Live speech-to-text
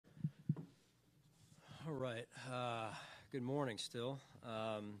All right. Good morning still.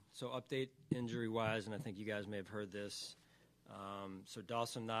 So update injury-wise, and I think you guys may have heard this. So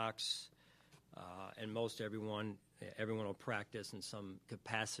Dawson Knox and most everyone will practice in some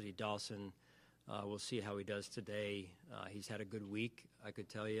capacity. Dawson, we'll see how he does today. He's had a good week, I could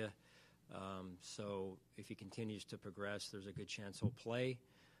tell you. So if he continues to progress, there's a good chance he'll play.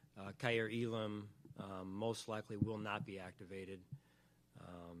 Kyer Elam most likely will not be activated.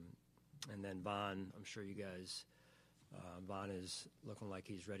 And then Vaughn, I'm sure you guys, Vaughn is looking like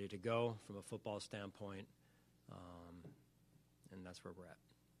he's ready to go from a football standpoint, and that's where we're at.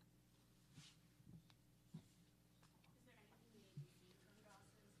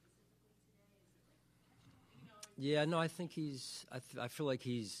 Yeah, no, I think I feel like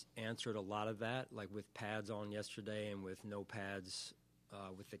he's answered a lot of that, like with pads on yesterday and with no pads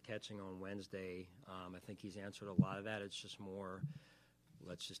with the catching on Wednesday. I think he's answered a lot of that. It's just more,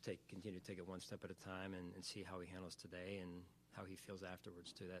 let's just continue to take it one step at a time and see how he handles today and how he feels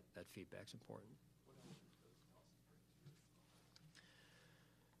afterwards, too. That feedback's important.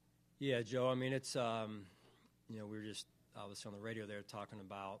 Yeah, Joe, I mean, it's, we were just obviously on the radio there talking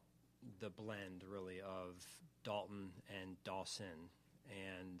about the blend, really, of Dalton and Dawson.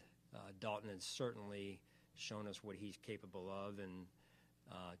 And Dalton has certainly shown us what he's capable of and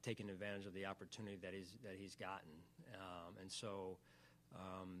taking advantage of the opportunity that he's gotten. And so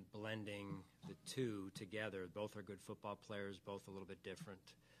blending the two together, both are good football players, both a little bit different,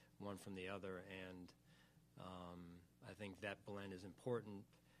 one from the other. And I think that blend is important.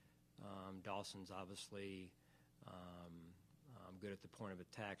 Dawson's obviously good at the point of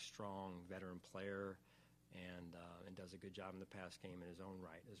attack, strong, veteran player, and does a good job in the pass game in his own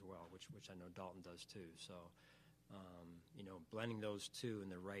right as well, which I know Dalton does too. So, blending those two in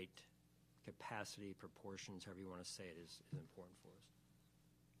the right capacity, proportions, however you want to say it, is important for us.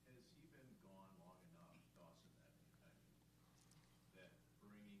 Has he been gone long enough, Dawson, that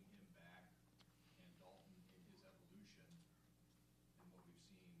bringing him back and Dalton in his evolution and what we've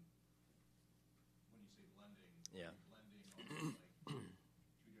seen, when you say blending, yeah. Blending almost like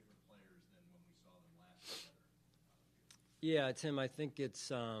two different players than when we saw them last together? Yeah, Tim, I think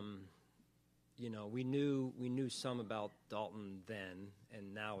it's we knew some about Dalton then,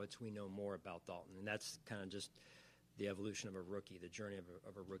 and now we know more about Dalton, and that's kind of just the evolution of a rookie, the journey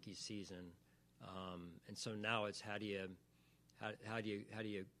of a rookie season, and so now it's how do you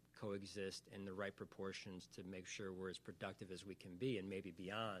coexist in the right proportions to make sure we're as productive as we can be, and maybe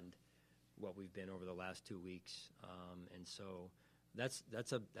beyond what we've been over the last 2 weeks, and so that's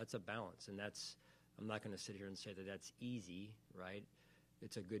a balance, and I'm not going to sit here and say that that's easy, right?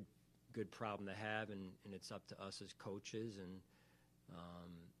 It's a good problem to have, and it's up to us as coaches and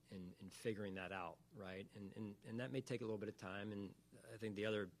figuring that out, right? And that may take a little bit of time. And I think the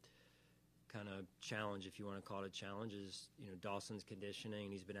other kind of challenge, if you want to call it a challenge, is Dawson's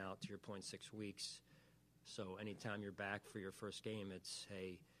conditioning. He's been out, to your point, 6 weeks. So anytime you're back for your first game, it's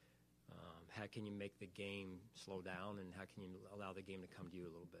how can you make the game slow down, and how can you allow the game to come to you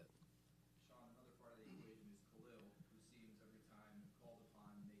a little bit?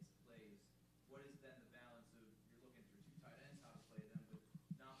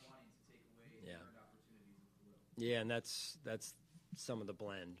 Yeah, and that's some of the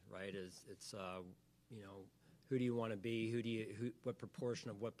blend, right? It's who do you want to be? What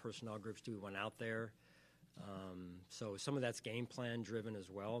proportion of what personnel groups do we want out there? So some of that's game plan driven as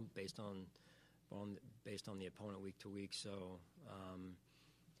well, based on the opponent week to week. So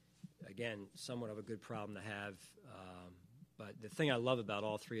again, somewhat of a good problem to have. But the thing I love about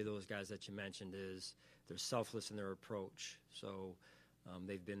all three of those guys that you mentioned is they're selfless in their approach. So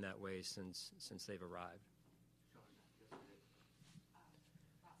they've been that way since they've arrived.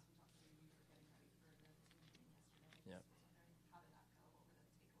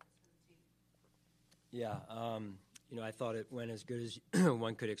 Yeah, I thought it went as good as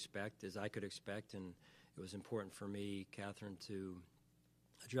one could expect, as I could expect, and it was important for me, Catherine, to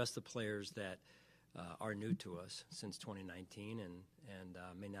address the players that are new to us since 2019 and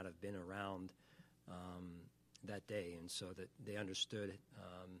may not have been around that day, and so that they understood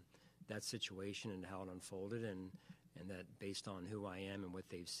that situation and how it unfolded, and that based on who I am and what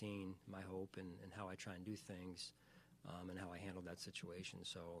they've seen, my hope and how I try and do things, and how I handled that situation.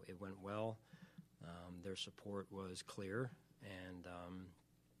 So it went well. Their support was clear and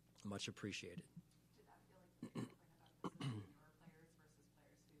much appreciated. Did that feel like the point about this was newer players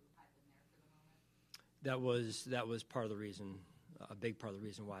versus players who had been there for the moment? That was part of the reason, a big part of the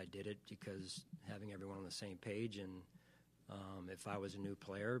reason why I did it, because having everyone on the same page, and if I was a new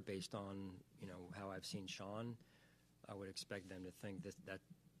player, based on how I've seen Sean, I would expect them to think that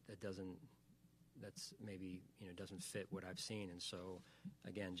doesn't that's maybe doesn't fit what I've seen. And so,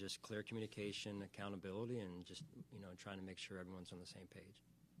 again, just clear communication, accountability, and just trying to make sure everyone's on the same page.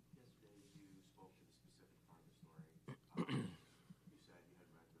 Yesterday, you spoke to the specific part of the story. You said you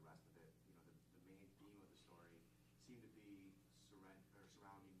hadn't read the rest of it. The main theme of the story seemed to be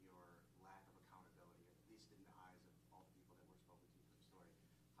surrounding your lack of accountability, at least in the eyes of all the people that were spoken to for the story.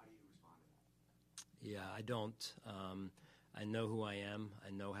 How do you respond to that? Yeah, I don't. I know who I am.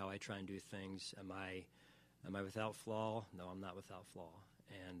 I know how I try and do things. Am I without flaw? No, I'm not without flaw.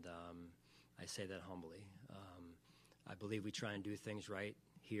 And I say that humbly. I believe we try and do things right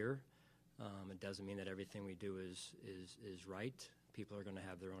here. It doesn't mean that everything we do is right. People are going to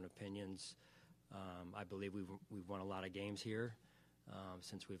have their own opinions. I believe we've won a lot of games here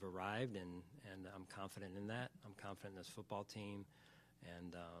since we've arrived, and I'm confident in that. I'm confident in this football team,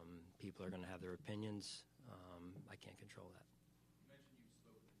 and people are going to have their opinions. I can't control that. You mentioned you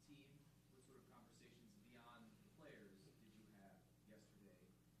spoke with the team. What sort of conversations beyond the players did you have yesterday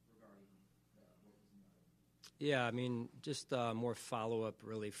regarding what was in the item? Yeah, I mean, just more follow-up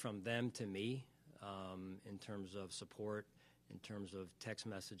really from them to me in terms of support, in terms of text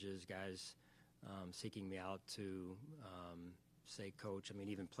messages, guys seeking me out to say, Coach, I mean,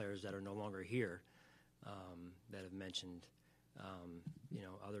 even players that are no longer here that have mentioned,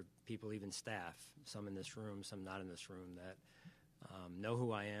 other people, even staff, some in this room, some not in this room, that know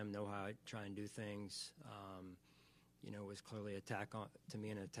who I am, know how I try and do things. It was clearly to me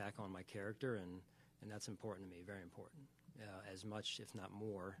an attack on my character, and that's important to me, very important. As much, if not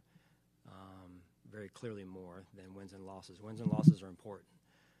more, very clearly more than wins and losses. Wins and losses are important.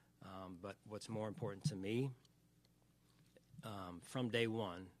 But what's more important to me from day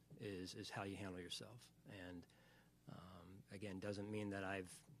one is how you handle yourself. And again, doesn't mean that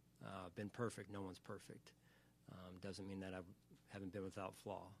I've been perfect. No one's perfect. Doesn't mean that I haven't been without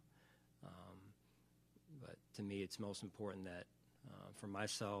flaw. But to me, it's most important that for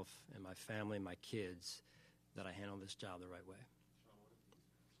myself and my family, my kids, that I handle this job the right way.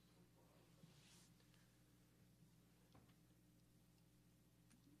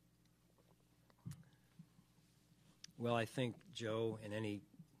 Well, I think, Joe, in any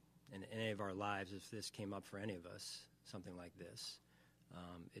of our lives, if this came up for any of us, something like this,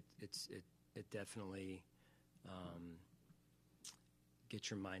 it definitely gets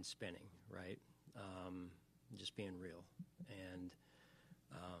your mind spinning, right? Just being real. And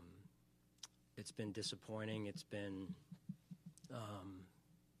it's been disappointing. It's been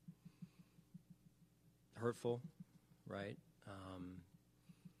hurtful, right?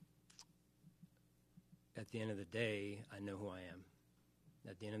 At the end of the day, I know who I am.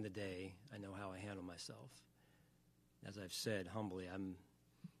 At the end of the day, I know how I handle myself. As I've said humbly, I'm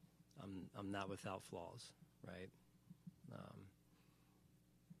not without flaws, right?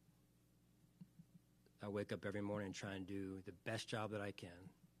 I wake up every morning and try and do the best job that I can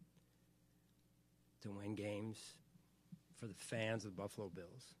to win games for the fans of the Buffalo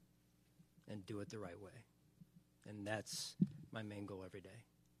Bills and do it the right way. And that's my main goal every day.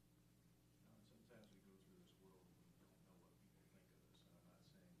 Sometimes we go through this world and we don't know what people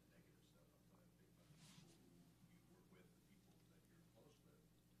think of us, and I'm not saying the negative stuff. I'm talking about the people who you work with, the people that you're close with,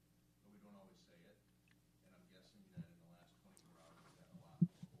 but we don't always say it. And I'm guessing that in the last 24 hours we've had a lot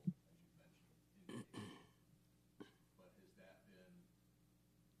more hope, as you mentioned, indicated. But has that been,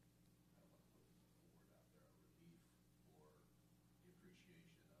 I don't want to put a word out there, a relief or the appreciation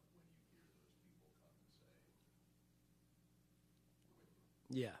of when you hear those people come and say, we're with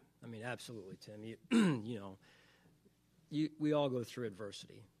you? Yeah, I mean, absolutely, Tim. We all go through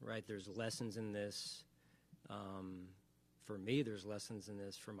adversity, right? There's lessons in this. For me, there's lessons in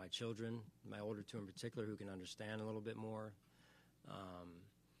this for my children, my older two in particular, who can understand a little bit more.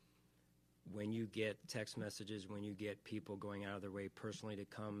 When you get text messages, when you get people going out of their way personally to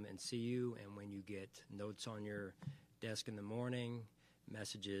come and see you, and when you get notes on your desk in the morning,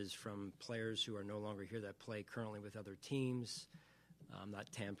 messages from players who are no longer here that play currently with other teams, I'm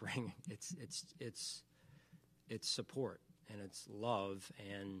not tampering. It's support and it's love,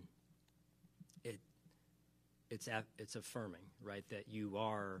 and it's affirming, right, that you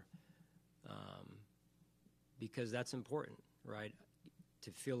are, because that's important, right,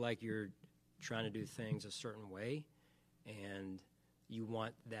 to feel like you're trying to do things a certain way, and you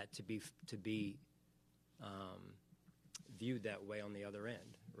want that to be viewed that way on the other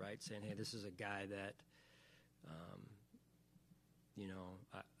end, right, saying, hey, this is a guy that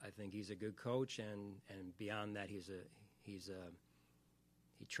I think he's a good coach, and beyond that, he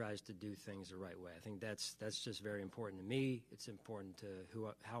tries to do things the right way. I think that's just very important to me. It's important to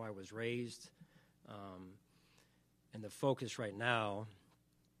how I was raised, and the focus right now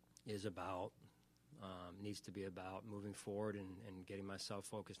is about Needs to be about moving forward and getting myself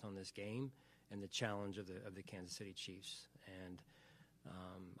focused on this game and the challenge of the Kansas City Chiefs. And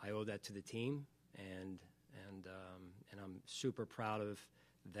I owe that to the team, and I'm super proud of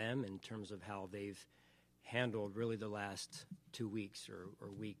them in terms of how they've handled really the last 2 weeks or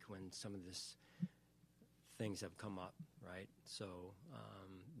week when some of this things have come up, right? So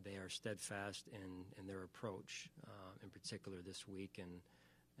they are steadfast in their approach, in particular this week, and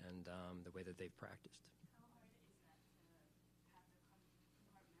the way that they've practiced. How hard is that to have to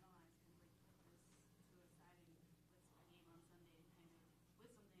compartmentalize kind of like put this to a side and let's a game on Sunday and kind of with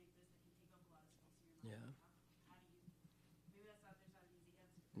something like this that can take up a lot of space in your mind? Yeah. How do you? Maybe there's not an easy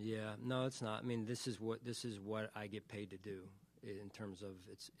answer. Yeah, no, it's not. I mean, this is what I get paid to do. In terms of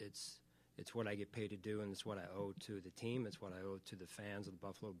it's what I get paid to do, and it's what I owe to the team. It's what I owe to the fans of the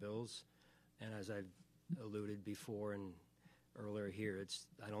Buffalo Bills. And as I've alluded before and earlier here,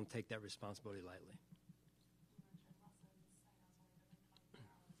 I don't take that responsibility lightly. You mentioned lessons. I know it's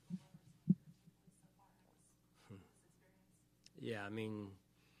only been 24 hours, but what are some of your takeaways so far in this experience? Yeah, I mean,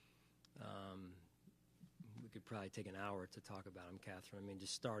 we could probably take an hour to talk about them, Catherine. I mean,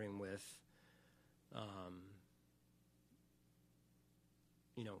 just starting with,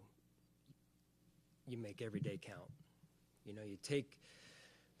 you make every day count. You take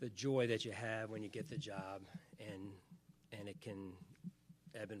the joy that you have when you get the job, and it can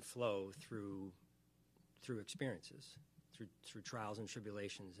ebb and flow through experiences, through trials and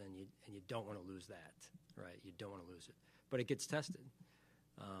tribulations, and you don't want to lose that, right? You don't want to lose it, but it gets tested.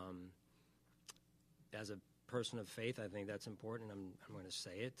 As a person of faith, I think that's important. I'm going to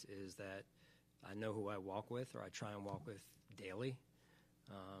say it is that I know who I walk with, or I try and walk with daily.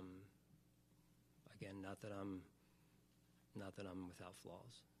 Again, not that I'm without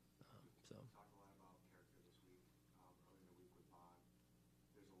flaws. So. Talked a lot about character this week. Earlier in the week with Bob,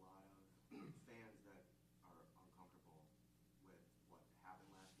 there's a lot of fans that are uncomfortable with what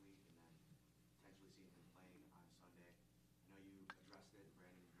happened last week, and then potentially seeing him playing on Sunday. I know you addressed it,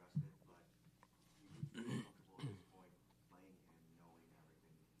 Brandon addressed it, but you feel comfortable at this point playing and knowing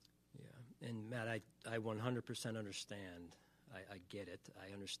everything. Yeah, and Matt, I 100% understand. I get it.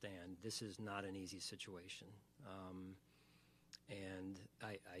 I understand. This is not an easy situation, and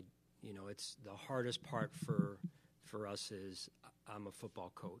it's the hardest part for us is I'm a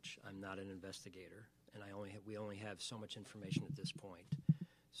football coach. I'm not an investigator, and we only have so much information at this point.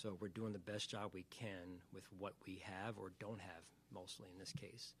 So we're doing the best job we can with what we have or don't have, mostly in this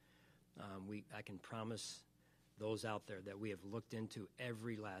case. I can promise those out there that we have looked into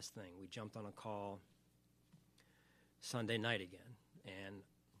every last thing. We jumped on a call Sunday night again, and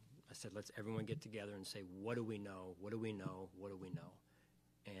I said, let's everyone get together and say, what do we know? What do we know? What do we know?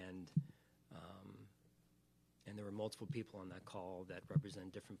 And there were multiple people on that call that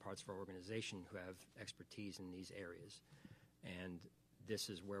represent different parts of our organization who have expertise in these areas. And this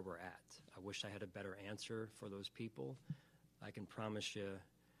is where we're at. I wish I had a better answer for those people. I can promise you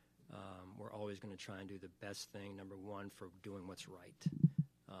we're always going to try and do the best thing, number one, for doing what's right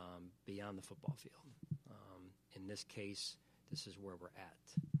beyond the football field. In this case, this is where we're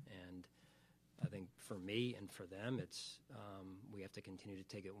at. And I think for me and for them, it's we have to continue to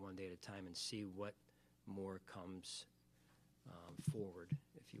take it one day at a time and see what more comes forward,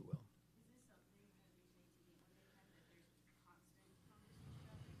 if you will. Is this something as you say to the one day time that there's constant conversation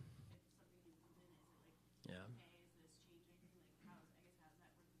about? Like if something new comes in, is it like, Yeah. okay, is this changing? Like how's that working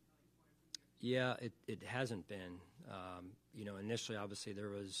going forward from your perspective? Yeah, it hasn't been. Initially, obviously, there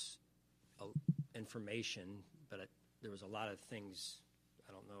was information, but there was a lot of things.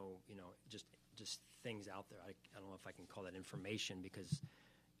 I don't know, just things out there. I don't know if I can call that information because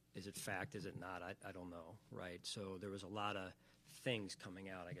is it fact? Is it not? I don't know, right? So there was a lot of things coming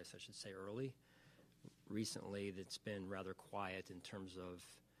out, I guess I should say, early. Recently, it's been rather quiet in terms of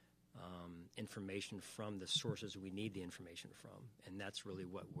information from the sources we need the information from, and that's really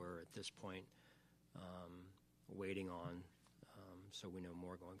what we're at this point waiting on, so we know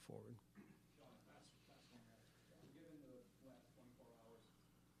more going forward. Sean, last one here. Given the last 24 hours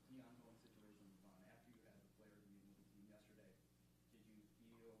and the ongoing situation with Vaughn, after you had the players meeting with the team yesterday, did you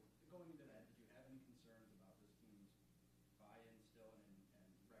feel, going into that, did you have any concerns about this team's buy-in still and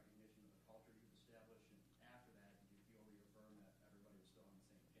recognition of the culture you've established? And after that, did you feel reaffirmed that everybody was still on the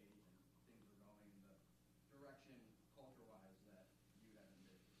same page and things were going in the direction culture-wise that you had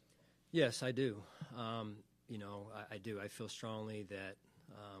envisioned so far? Yes, I do. I do. I feel strongly that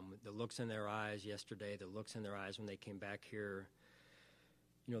the looks in their eyes yesterday, the looks in their eyes when they came back here,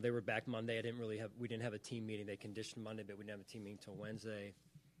 they were back Monday. We didn't have a team meeting. They conditioned Monday, but we didn't have a team meeting until Wednesday.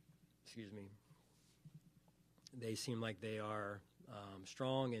 Excuse me. They seem like they are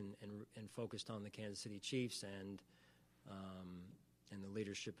strong and focused on the Kansas City Chiefs and the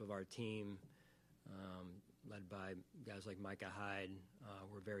leadership of our team, led by guys like Micah Hyde,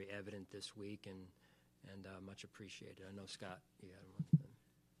 were very evident this week and much appreciated. I know, Scott, you had one thing.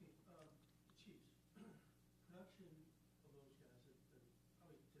 Chiefs, production of those guys has been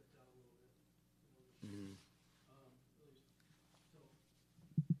probably dipped out a little bit. Mm-hmm. At least, so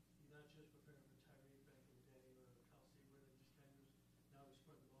you're not just preparing for Tyreek back in the day or Kelsey, where they just kind of now they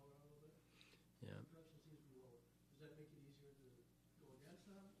spread the ball around a little bit. Yeah. Production seems to be lower. Does that make it easier to go against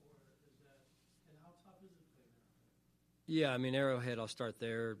them, or is that? And how tough is it playing there? Yeah, I mean, Arrowhead, I'll start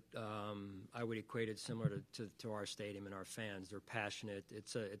there. I would equate it similar to our stadium and our fans. They're passionate.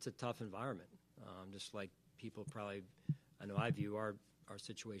 It's a tough environment, just like people probably, I know I view our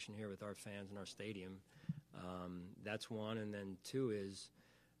situation here with our fans and our stadium. That's one. And then two is,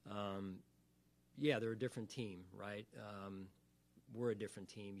 they're a different team, right? We're a different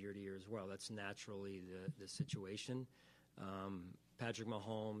team year to year as well. That's naturally the situation. Patrick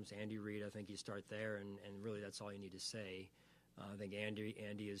Mahomes, Andy Reid, I think you start there, and really that's all you need to say. I think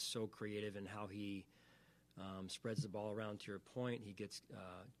Andy is so creative in how he spreads the ball around, to your point. He gets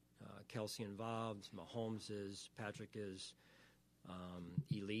Kelsey involved. Patrick is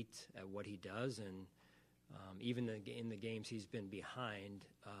elite at what he does, and even in the games he's been behind,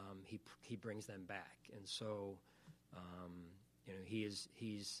 he brings them back. And so, he's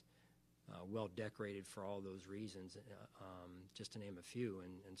well decorated for all those reasons, just to name a few.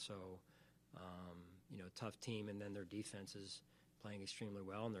 And so, tough team, and then their defense is playing extremely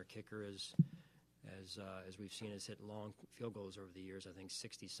well, and their kicker is, as we've seen, has hit long field goals over the years. I think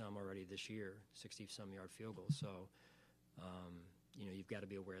 60-some already this year, 60-some yard field goals. So, you've got to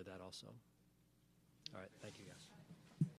be aware of that also. All right, thank you, guys.